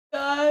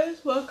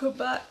Guys, welcome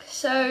back.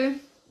 So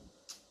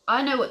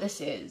I know what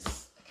this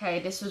is. Okay,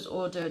 this was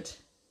ordered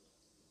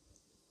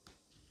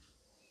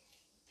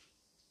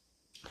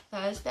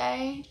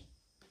Thursday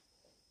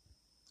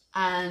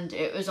and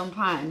it was on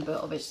Prime,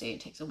 but obviously it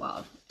takes a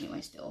while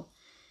anyway still.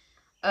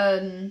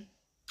 I'm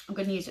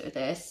gonna use it with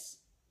this.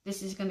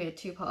 This is gonna be a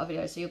two-part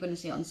video, so you're gonna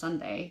see it on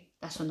Sunday.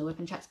 That's when the whip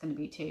and chat's gonna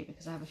be too,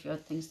 because I have a few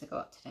other things to go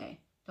up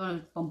today. Don't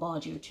want to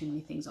bombard you with too many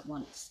things at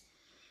once.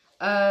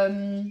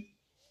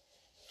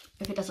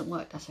 If it doesn't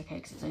work, that's okay,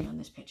 because it's only on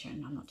this picture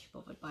and I'm not too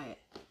bothered by it.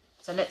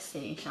 So let's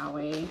see, shall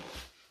we?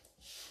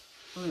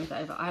 We'll move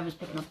that over. I was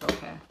picking up dog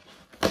hair.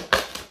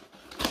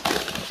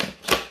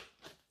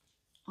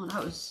 Oh,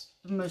 that was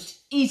the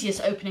most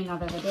easiest opening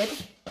I've ever did.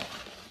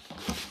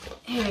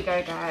 Here we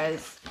go,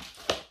 guys.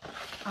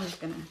 I'm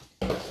just gonna...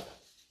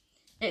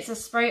 It's a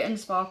spray and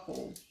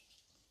sparkle.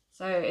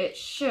 So it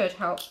should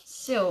help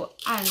seal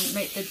and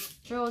make the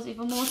drills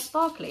even more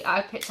sparkly.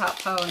 I picked out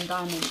pearl and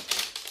diamond.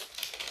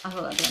 I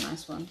thought that'd be a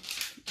nice one.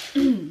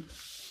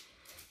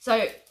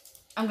 So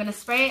I'm going to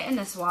spray it in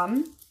this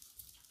one.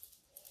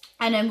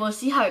 And then we'll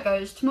see how it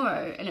goes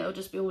tomorrow. And it'll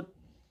just be all...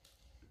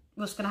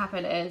 What's going to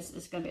happen is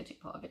it's going to be a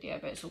two-part video.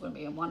 But it's all going to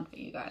be in one for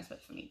you guys.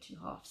 But for me, two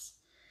halves.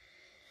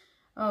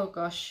 Oh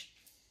gosh.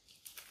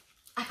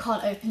 I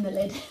can't open the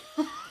lid.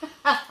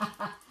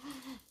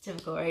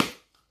 Typical, right?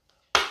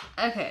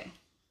 Okay.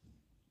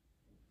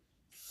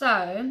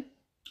 So...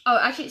 Oh,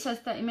 actually it says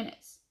 30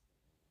 minutes.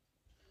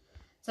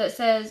 So it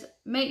says,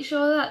 make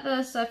sure that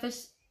the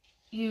surface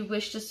you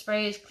wish to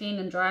spray is clean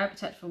and dry.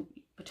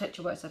 Protect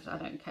your work surface. I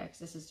don't care, because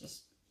this is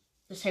just,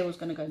 this table's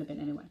going to go in the bin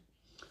anyway.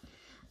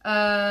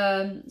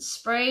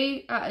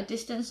 Spray at a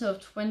distance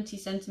of 20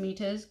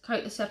 centimeters.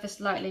 Coat the surface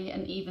lightly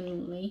and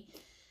evenly.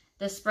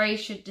 The spray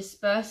should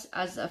disperse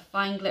as a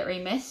fine glittery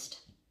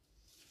mist.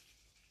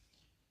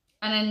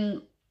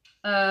 And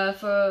then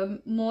for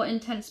more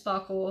intense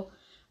sparkle,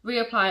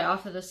 reapply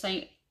after the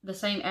same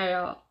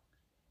area.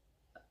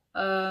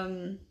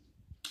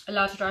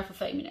 Allowed to dry for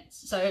 30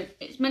 minutes. So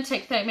it's meant to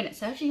take 30 minutes.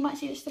 So actually you might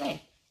see this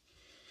today.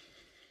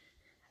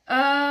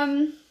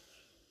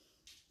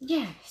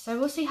 Yeah, so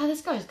we'll see how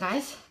this goes,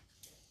 guys.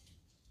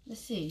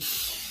 Let's see.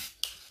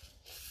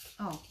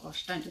 Oh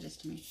gosh, don't do this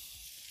to me.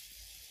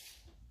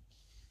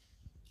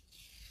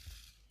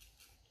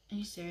 Are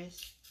you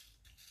serious?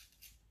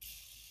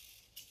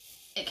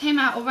 It came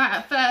out alright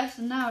at first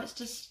and now it's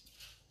just...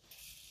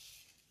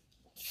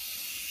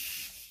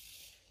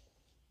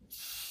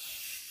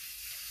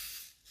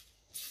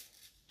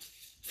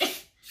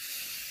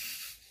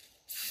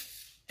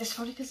 It's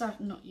probably because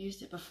I've not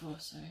used it before,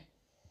 so...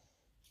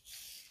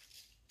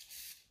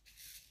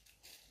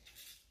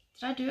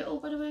 Did I do it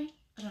all, by the way?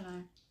 I don't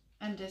know.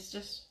 And it's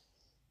just...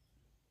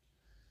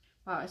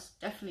 Wow, it's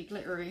definitely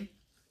glittery.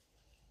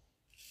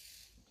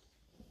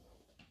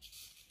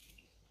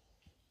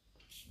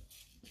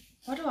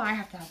 Why do I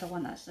have to have the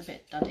one that's a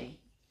bit duddy?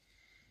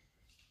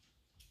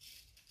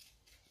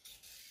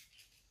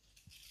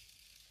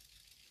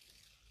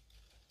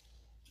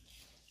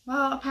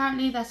 Well,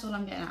 apparently that's all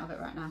I'm getting out of it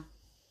right now.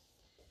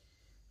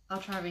 I'll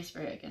try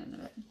respray it again in a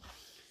bit.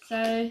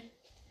 So,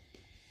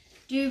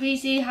 do we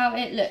see how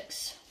it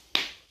looks?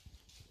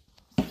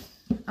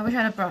 I wish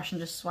I had a brush and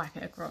just swipe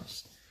it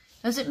across.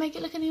 Does it make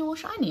it look any more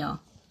shinier?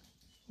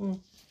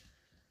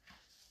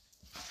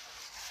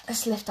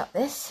 Let's lift up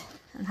this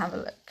and have a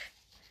look.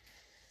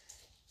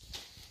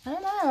 I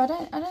don't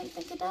know, I don't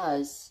think it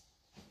does.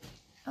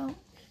 Oh,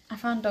 I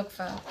found dog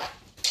fur.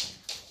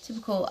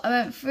 Typical. I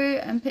went through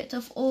and picked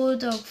off all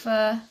dog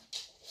fur.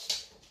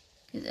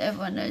 Because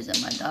everyone knows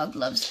that my dog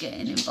loves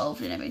getting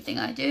involved in everything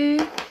I do.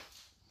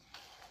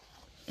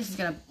 This is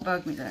going to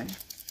bug me though.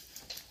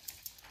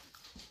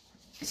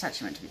 It's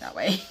actually meant to be that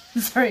way.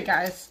 Sorry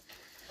guys.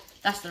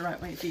 That's the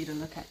right way for you to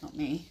look at, not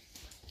me.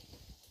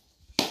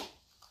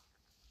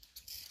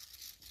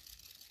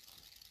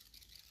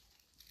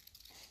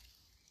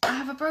 I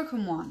have a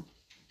broken one.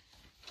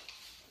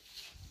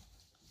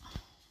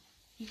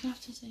 You're going to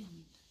have to say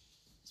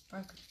it's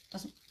broken.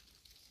 Doesn't...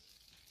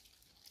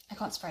 I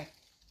can't spray.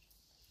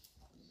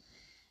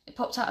 It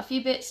popped out a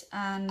few bits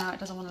and now it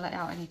doesn't want to let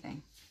out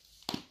anything.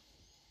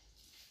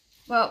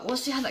 Well, we'll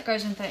see how that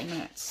goes in 30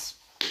 minutes.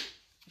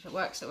 If it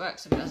works, it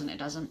works. If it doesn't, it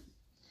doesn't.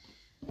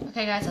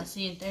 Okay guys, I'll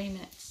see you in 30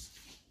 minutes.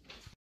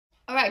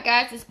 Alright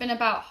guys, it's been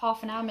about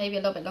half an hour, maybe a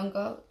little bit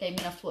longer. Gave me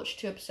enough to watch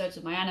 2 episodes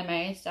of my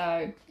anime,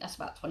 so that's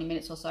about 20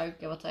 minutes or so,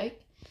 give or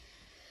take.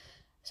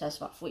 So that's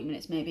about 40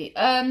 minutes maybe.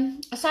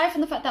 Aside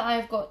from the fact that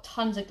I've got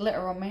tons of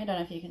glitter on me, I don't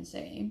know if you can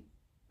see.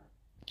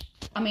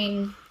 I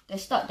mean, they're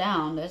stuck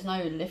down, there's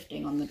no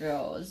lifting on the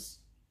drills.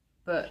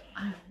 But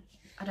I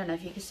don't know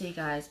if you can see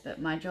guys,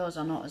 but my drills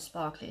are not as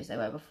sparkly as they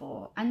were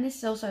before. And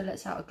this also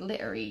lets out a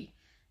glittery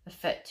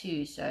effect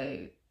too,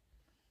 so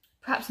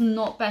perhaps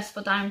not best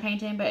for diamond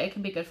painting, but it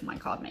can be good for my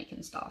card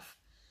making stuff.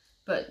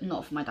 But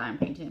not for my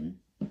diamond painting.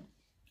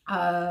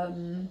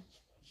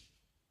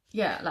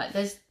 Yeah, like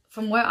there's,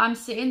 from where I'm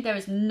sitting, there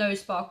is no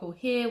sparkle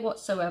here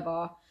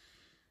whatsoever,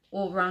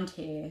 or around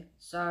here.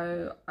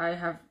 So I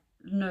have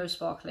no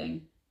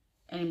sparkling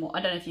anymore.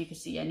 I don't know if you can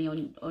see any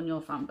on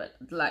your phone, but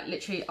like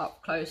literally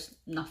up close,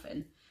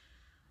 nothing.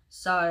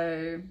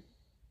 So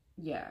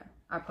yeah,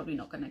 I'm probably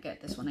not going to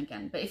get this one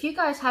again. But if you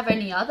guys have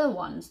any other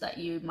ones that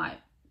you might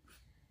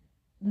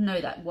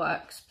know that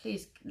works,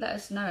 please let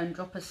us know and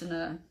drop us in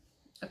a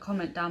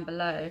comment down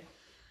below.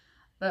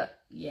 But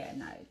yeah,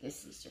 no,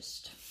 this is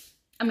just,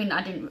 I mean,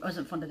 I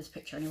wasn't fond of this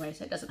picture anyway,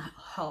 so it doesn't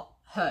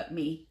hurt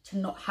me to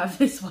not have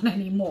this one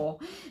anymore.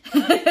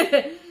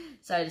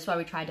 So that's why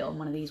we tried it on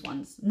one of these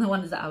ones, the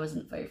ones that I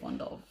wasn't very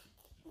fond of.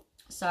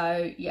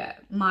 So yeah,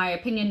 my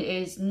opinion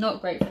is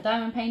not great for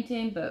diamond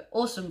painting, but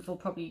awesome for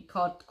probably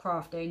card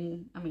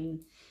crafting. I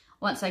mean,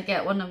 once I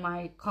get one of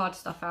my card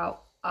stuff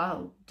out,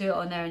 I'll do it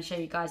on there and show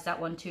you guys that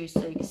one too,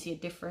 so you can see a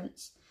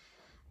difference.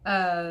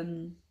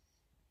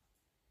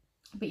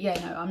 But yeah,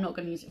 no, I'm not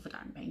going to use it for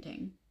diamond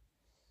painting.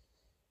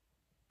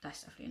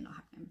 That's definitely not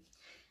happening.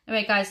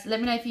 Anyway, guys,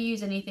 let me know if you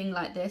use anything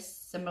like this,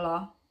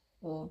 similar,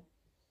 or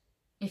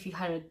if you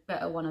had a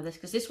better one of this,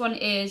 because this one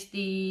is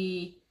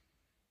the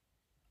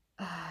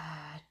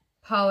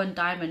pearl and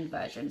diamond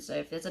version. So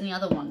if there's any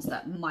other ones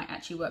that might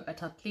actually work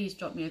better, please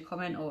drop me a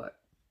comment, or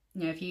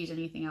you know, if you use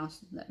anything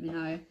else, let me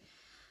know.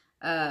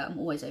 I'm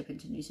always open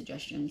to new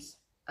suggestions.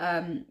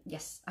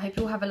 Yes, I hope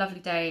you all have a lovely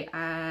day,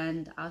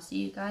 and I'll see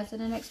you guys in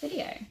the next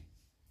video.